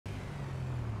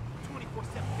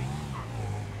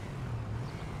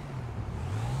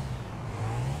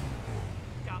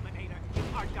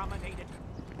dominated.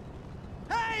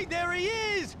 Hey, there he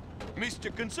is!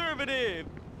 Mr. Conservative!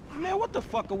 Man, what the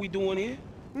fuck are we doing here?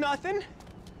 Nothing.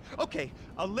 Okay,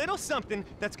 a little something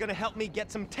that's gonna help me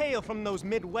get some tail from those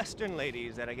Midwestern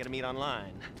ladies that I get to meet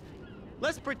online.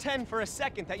 Let's pretend for a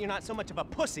second that you're not so much of a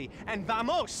pussy, and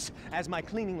vamos, as my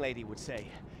cleaning lady would say.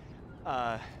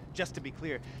 Just to be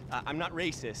clear, I'm not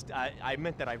racist. I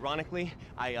meant that ironically.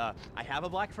 I have a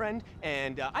black friend,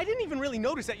 and I didn't even really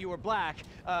notice that you were black,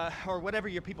 or whatever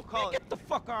your people call it. Get the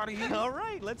fuck out of here. All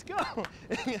right, let's go.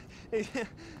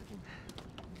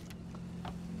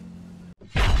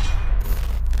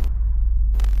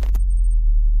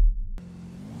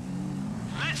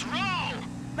 Let's roll!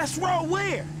 Let's roll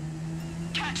where?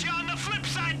 Catch you on the flip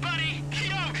side, buddy!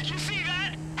 Yo, you see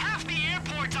that? Half the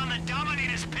airport's on the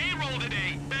Dominator's payroll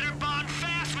today. Better bond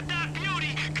fast with that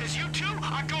beauty, cause you two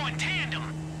are going tandem.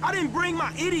 I didn't bring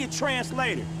my idiot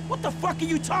translator. What the fuck are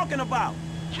you talking about?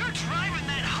 You're driving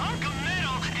that hunk of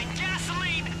metal and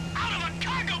gasoline out of a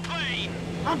cargo plane!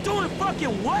 I'm doing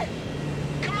fucking what?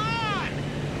 Come on!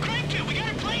 Crank it, we got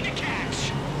a plane to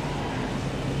catch!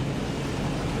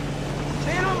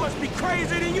 Man, I must be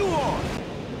crazier than you are.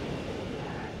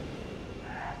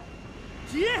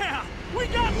 Yeah! We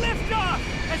got liftoff!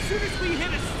 As soon as we hit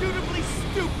a suitably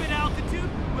stupid altitude,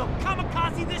 we'll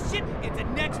kamikaze this shit into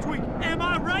next week. Am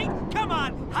I right? Come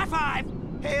on, high five!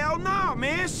 Hell no,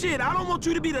 man. Shit, I don't want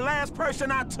you to be the last person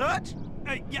I touch.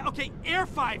 Yeah, okay, Air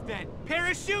 5 then.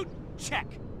 Parachute? Check.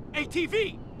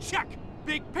 ATV? Check.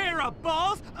 Big pair of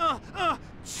balls?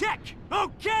 Check.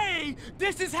 Okay,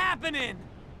 this is happening!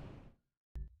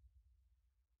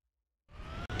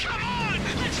 Come on!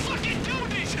 Let's fucking do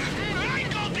this!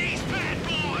 Wrangle these bad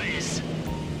boys!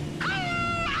 Oh,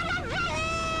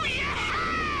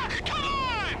 yeah! Come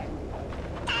on!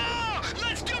 Oh,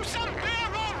 let's do some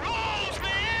barrel rolls,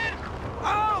 man!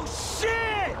 Oh,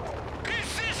 shit! Is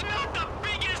this not the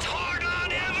biggest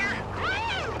hard-on ever?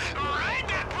 Woo! Ride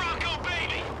that Bronco,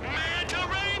 baby! Manta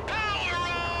Ray power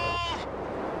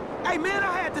roll! Hey, man,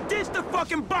 I had to ditch the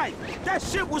fucking bike. That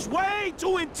shit was way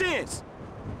too intense.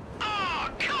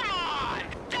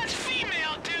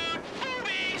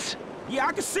 Yeah,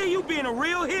 I can see you being a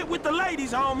real hit with the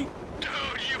ladies, homie. Dude,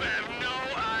 you have no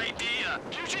idea.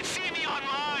 You should see me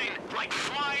online. Like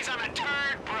flies on a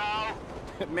turd,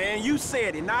 bro. Man, you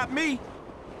said it, not me.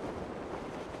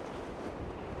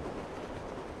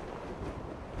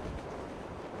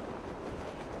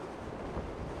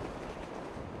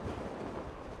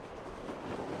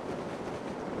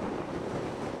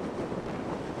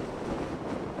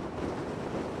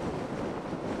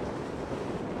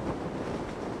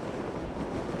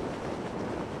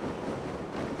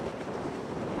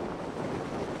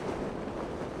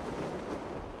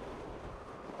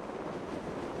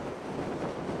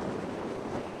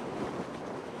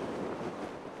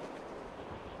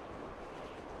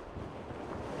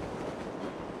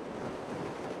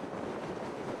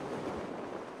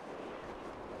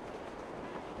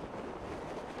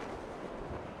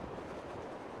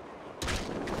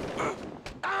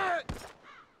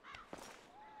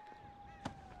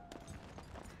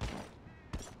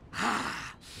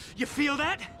 You feel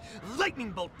that?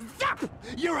 Lightning bolt, zap!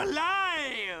 You're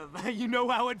alive! You know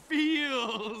how it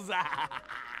feels!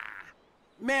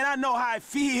 Man, I know how it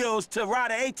feels to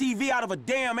ride an ATV out of a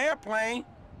damn airplane.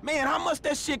 Man, how much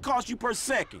that shit cost you per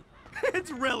second? It's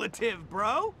relative,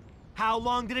 bro. How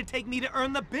long did it take me to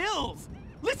earn the bills?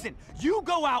 Listen, you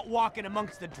go out walking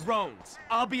amongst the drones.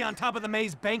 I'll be on top of the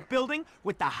Maze Bank building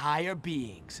with the higher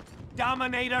beings.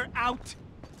 Dominator out.